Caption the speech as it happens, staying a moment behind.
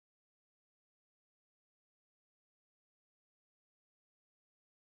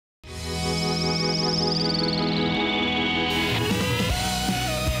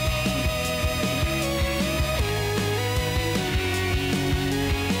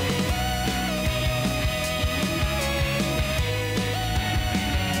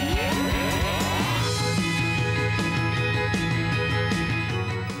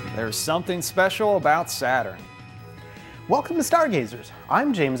There's something special about Saturn. Welcome to Stargazers.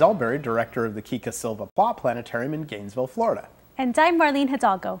 I'm James Albury, director of the Kika Silva Plot Planetarium in Gainesville, Florida. And I'm Marlene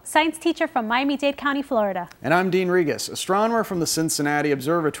Hidalgo, science teacher from Miami-Dade County, Florida. And I'm Dean Regas, astronomer from the Cincinnati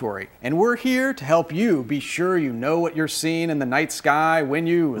Observatory. And we're here to help you be sure you know what you're seeing in the night sky when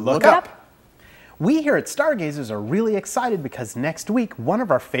you look up. We here at Stargazers are really excited because next week one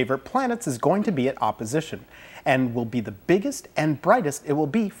of our favorite planets is going to be at opposition and will be the biggest and brightest it will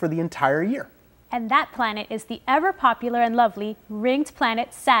be for the entire year. And that planet is the ever-popular and lovely ringed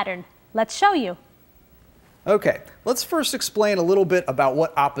planet Saturn. Let's show you. Okay, let's first explain a little bit about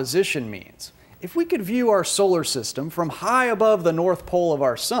what opposition means. If we could view our solar system from high above the North Pole of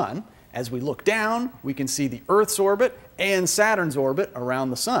our Sun, as we look down, we can see the Earth's orbit and Saturn's orbit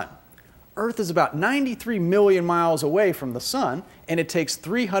around the Sun. Earth is about 93 million miles away from the Sun, and it takes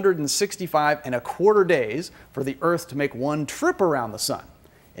 365¼ days for the Earth to make one trip around the Sun.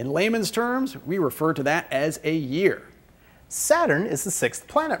 In layman's terms, we refer to that as a year. Saturn is the sixth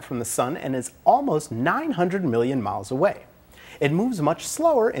planet from the Sun and is almost 900 million miles away. It moves much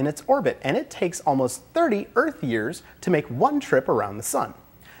slower in its orbit, and it takes almost 30 Earth years to make one trip around the Sun.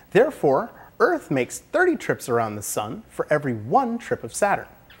 Therefore, Earth makes 30 trips around the Sun for every one trip of Saturn.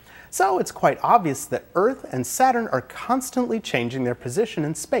 So it's quite obvious that Earth and Saturn are constantly changing their position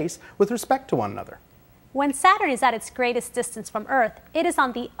in space with respect to one another. When Saturn is at its greatest distance from Earth, it is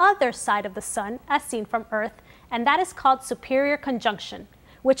on the other side of the Sun as seen from Earth, and that is called superior conjunction,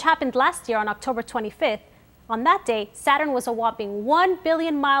 which happened last year on October 25th. On that day, Saturn was a whopping 1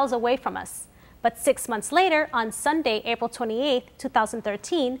 billion miles away from us. But 6 months later, on Sunday, April 28,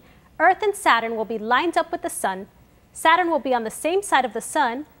 2013, Earth and Saturn will be lined up with the Sun. Saturn will be on the same side of the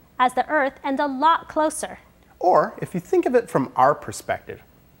Sun as the Earth and a lot closer. Or, if you think of it from our perspective,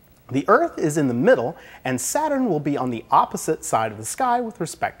 the Earth is in the middle and Saturn will be on the opposite side of the sky with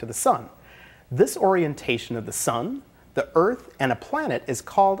respect to the Sun. This orientation of the Sun, the Earth, and a planet is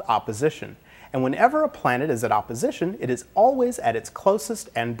called opposition. And whenever a planet is at opposition, it is always at its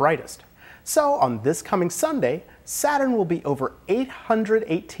closest and brightest. So on this coming Sunday, Saturn will be over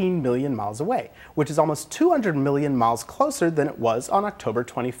 818 million miles away, which is almost 200 million miles closer than it was on October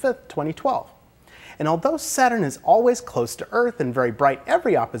 25th, 2012. And although Saturn is always close to Earth and very bright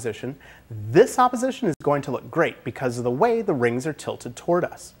every opposition, this opposition is going to look great because of the way the rings are tilted toward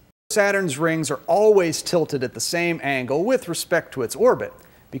us. Saturn's rings are always tilted at the same angle with respect to its orbit.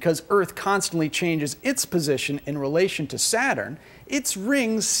 Because Earth constantly changes its position in relation to Saturn, its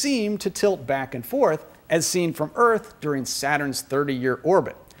rings seem to tilt back and forth as seen from Earth during Saturn's 30-year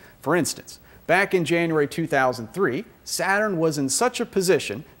orbit. For instance, back in January 2003, Saturn was in such a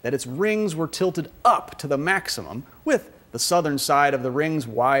position that its rings were tilted up to the maximum with the southern side of the rings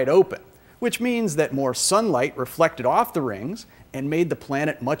wide open, which means that more sunlight reflected off the rings and made the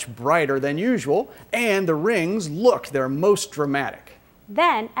planet much brighter than usual, and the rings looked their most dramatic.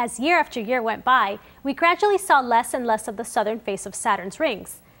 Then, as year after year went by, we gradually saw less and less of the southern face of Saturn's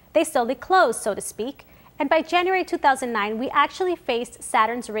rings. They slowly closed, so to speak, and by January 2009, we actually faced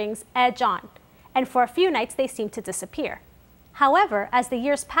Saturn's rings edge on, and for a few nights they seemed to disappear. However, as the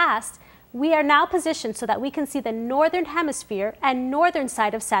years passed, we are now positioned so that we can see the northern hemisphere and northern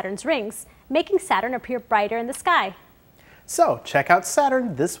side of Saturn's rings, making Saturn appear brighter in the sky. So check out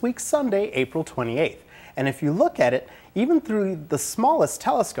Saturn this week Sunday, April 28th. And if you look at it, even through the smallest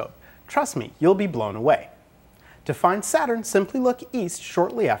telescope, trust me, you'll be blown away. To find Saturn, simply look east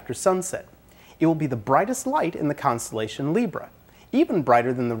shortly after sunset. It will be the brightest light in the constellation Libra, even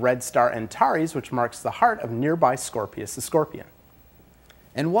brighter than the red star Antares, which marks the heart of nearby Scorpius the Scorpion.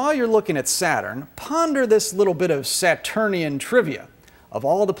 And while you're looking at Saturn, ponder this little bit of Saturnian trivia. Of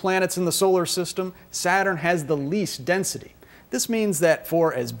all the planets in the solar system, Saturn has the least density. This means that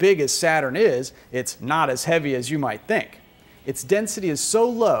for as big as Saturn is, it's not as heavy as you might think. Its density is so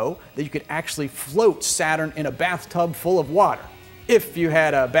low that you could actually float Saturn in a bathtub full of water, if you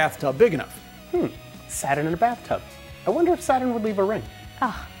had a bathtub big enough. Saturn in a bathtub. I wonder if Saturn would leave a ring.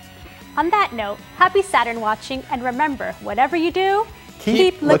 Oh. On that note, happy Saturn watching, and remember, whatever you do,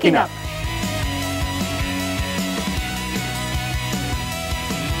 keep looking up.